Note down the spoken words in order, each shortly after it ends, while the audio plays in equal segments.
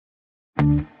Hi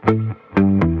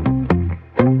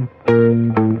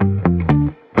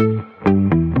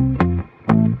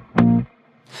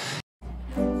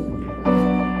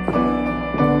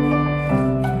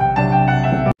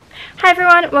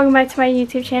everyone, welcome back to my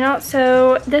YouTube channel.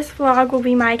 So this vlog will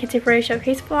be my contemporary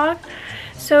showcase vlog.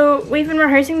 So we've been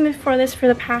rehearsing for this for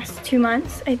the past 2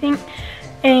 months, I think,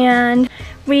 and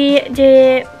we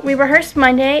rehearsed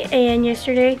Monday and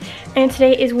yesterday, and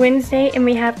today is Wednesday, and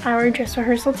we have our dress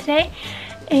rehearsal today,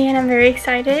 and I'm very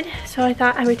excited, so I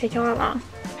thought I would take you all along.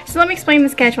 So let me explain the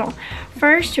schedule.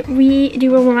 First, we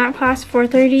do a warm-up class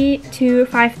 4:30 to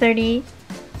 5:30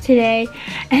 today,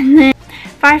 and then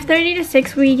 5:30 to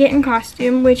 6 we get in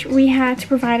costume, which we had to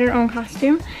provide our own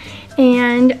costume.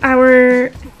 And our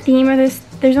theme of this,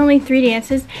 there's only 3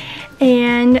 dances,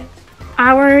 and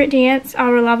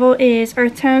our level is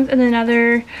earth tones, and then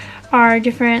other are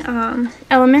different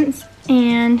elements.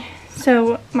 And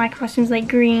so my costume's like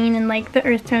green and like the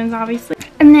earth tones, obviously.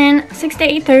 And then 6 to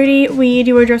 8:30 we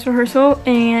do our dress rehearsal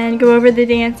and go over the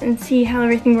dance and see how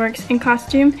everything works in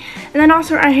costume. And then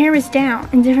also our hair is down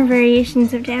and different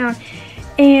variations of down.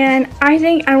 And I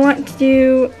think I want to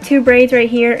do 2 braids right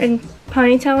here and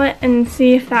ponytail it and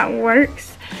see if that works.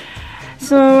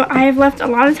 So I have left a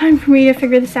lot of time for me to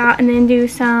figure this out and then do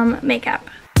some makeup.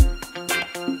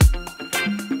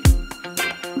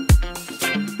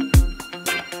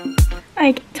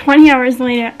 Like 20 hours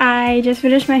later, I just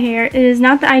finished my hair. It is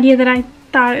not the idea that I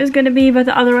thought it was going to be, but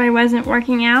the other way wasn't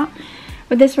working out.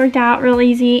 But this worked out real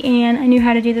easy, and I knew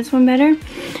how to do this one better.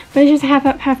 But it's just half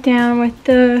up, half down with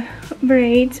the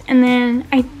braids, and then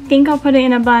I think I'll put it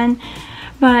in a bun,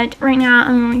 but right now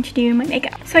I'm going to do my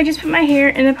makeup. So I just put my hair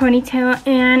in a ponytail,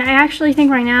 and I actually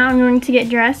think right now I'm going to get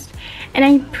dressed, and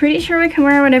I'm pretty sure I can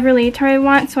wear whatever leotard I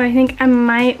want, so I think I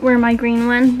might wear my green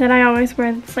one that I always wear.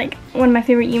 It's like one of my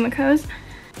favorite Yumiko's.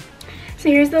 So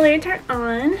here's the leotard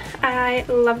on. I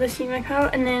love this Yumiko.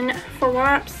 And then for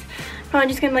warm-ups, probably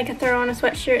just gonna like throw on a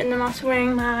sweatshirt, and then I'm also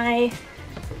wearing my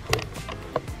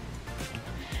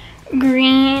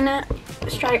green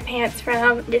striped pants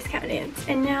from Discount Dance.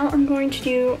 And now I'm going to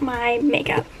do my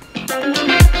makeup.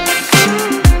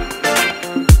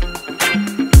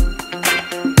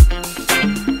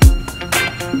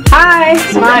 Hi!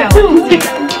 Smile.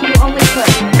 You only put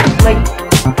like...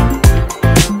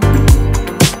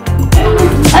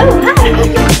 Oh, hi!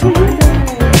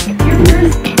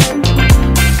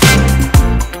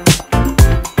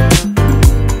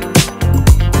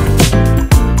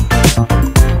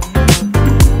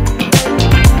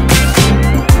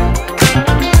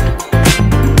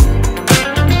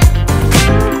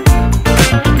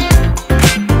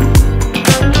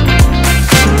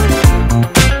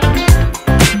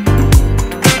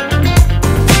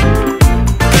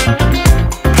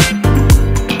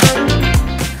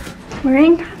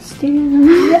 Wearing costume.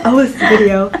 Oh, it's the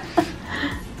video.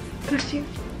 Costume.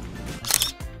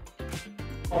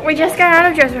 We just got out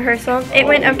of dress rehearsal. It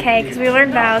went okay because we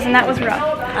learned vows, and that was rough.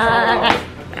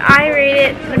 I rate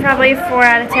it probably 4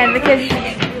 out of 10 because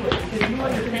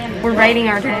We're writing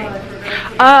our day.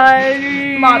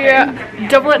 Yeah,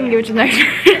 double it and give it to next.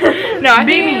 No, I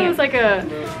think it was like a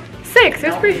 6. It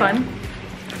was pretty fun.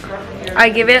 I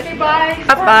give it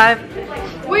a 5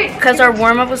 because our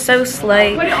warm-up was so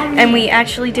slight, and we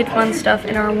actually did fun stuff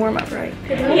in our warm-up, right?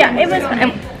 yeah, it was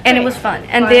fun. And it was fun.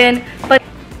 And then, but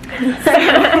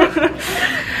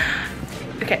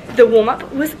Okay, the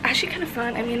warm-up was actually kind of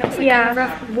fun. I mean, it was like kind of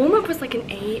rough. Warm-up was like an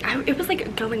 8. It was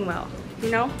like going well, you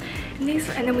know?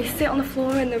 And then we sit on the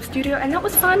floor in the studio, and that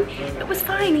was fun. It was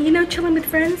fine, you know, chilling with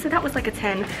friends, so that was like a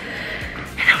 10. And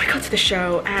then we got to the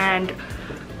show, and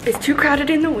it's too crowded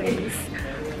in the wings.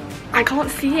 I can't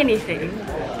see anything.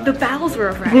 The bows were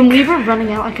a wreck. when we were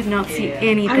running out, I could not see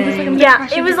anything. Yeah,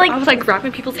 it was like I was like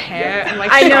grabbing people's hair and like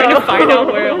trying to find out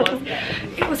where it was.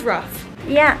 It was rough.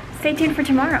 Yeah, stay tuned for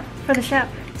tomorrow for the show.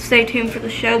 Stay tuned for the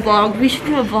show vlog. We should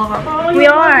do a vlog. We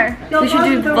are. We should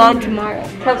do a vlog tomorrow.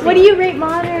 What do you rate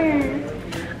modern?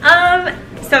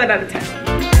 7 out of 10.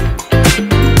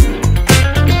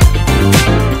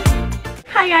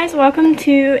 Hi guys, welcome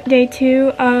to day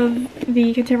 2 of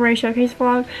the Contemporary Showcase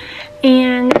vlog,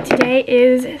 and today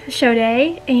is show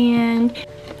day, and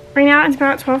right now it's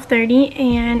about 12:30,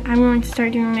 and I'm going to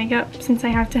start doing makeup since I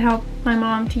have to help my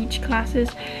mom teach classes,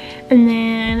 and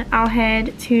then I'll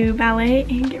head to ballet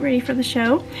and get ready for the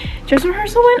show. Dress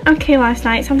rehearsal went okay last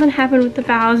night. Something happened with the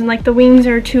bows, and like the wings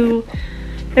are too,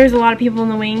 there's a lot of people in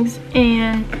the wings,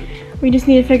 and we just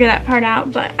need to figure that part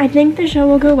out, but I think the show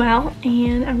will go well,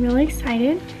 and I'm really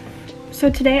excited. So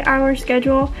today our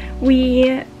schedule,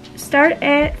 we start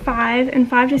at 5, and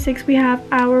 5 to 6 we have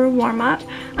our warm-up.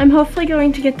 I'm hopefully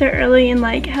going to get there early and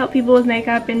like help people with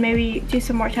makeup and maybe do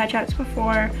some more touch-ups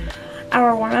before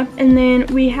our warm-up. And then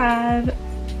we have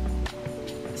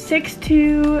 6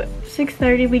 to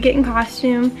 6:30 we get in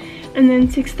costume, and then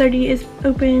 6:30 is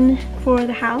open for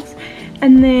the house,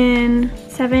 and then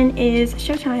 7 is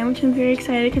showtime, which I'm very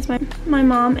excited because my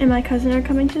mom and my cousin are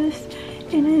coming to this,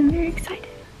 and I'm very excited.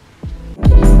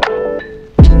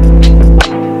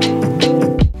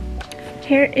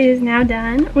 Hair is now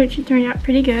done, which turned out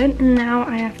pretty good, and now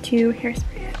I have to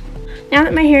hairspray it. Now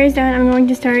that my hair is done, I'm going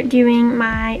to start doing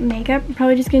my makeup. I'm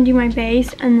probably just going to do my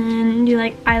base and then do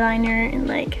like eyeliner and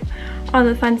like all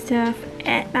the fun stuff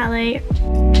at ballet.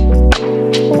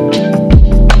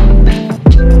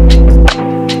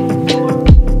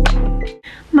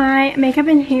 My makeup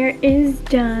and hair is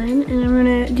done, and I'm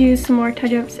going to do some more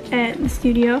touch-ups at the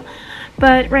studio.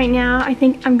 But right now, I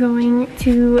think I'm going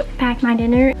to pack my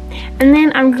dinner, and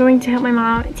then I'm going to help my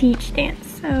mom teach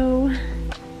dance. So,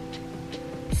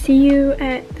 see you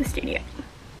at the studio.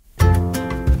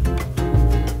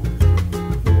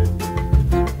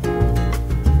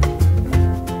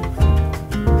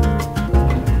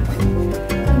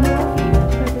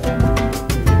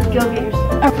 Go get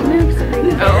yourself.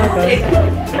 Oh, okay.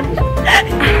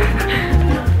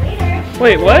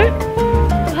 Wait, what?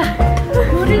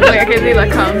 Wait, okay, they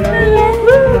like come.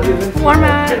 Warm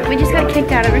up. We just got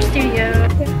kicked out of our studio.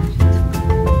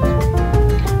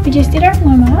 We just did our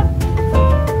warm up.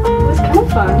 It was kind of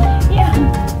fun. Yeah.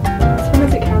 As fun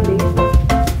as it can be.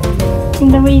 And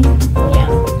then yeah.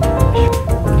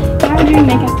 Now we're doing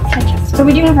makeup touch-ups. But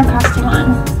we do have our costume on.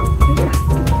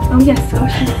 Oh yes,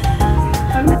 costume.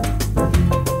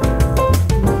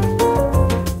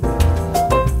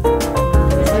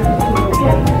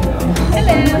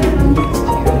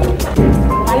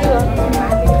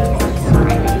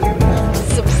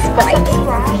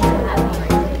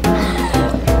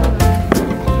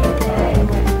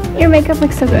 Your makeup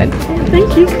looks so good.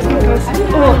 Thank you.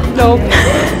 Oh, no.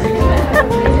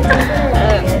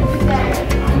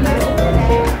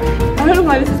 I don't know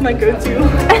why this is my go-to.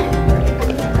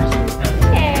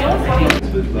 I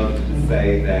would love to just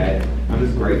say that I'm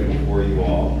just grateful for you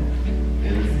all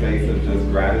in a space of just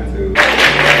gratitude.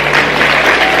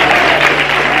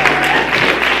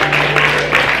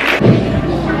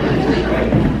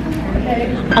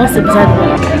 Awesome.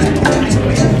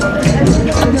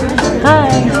 Hi.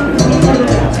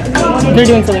 They're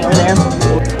doing something over there.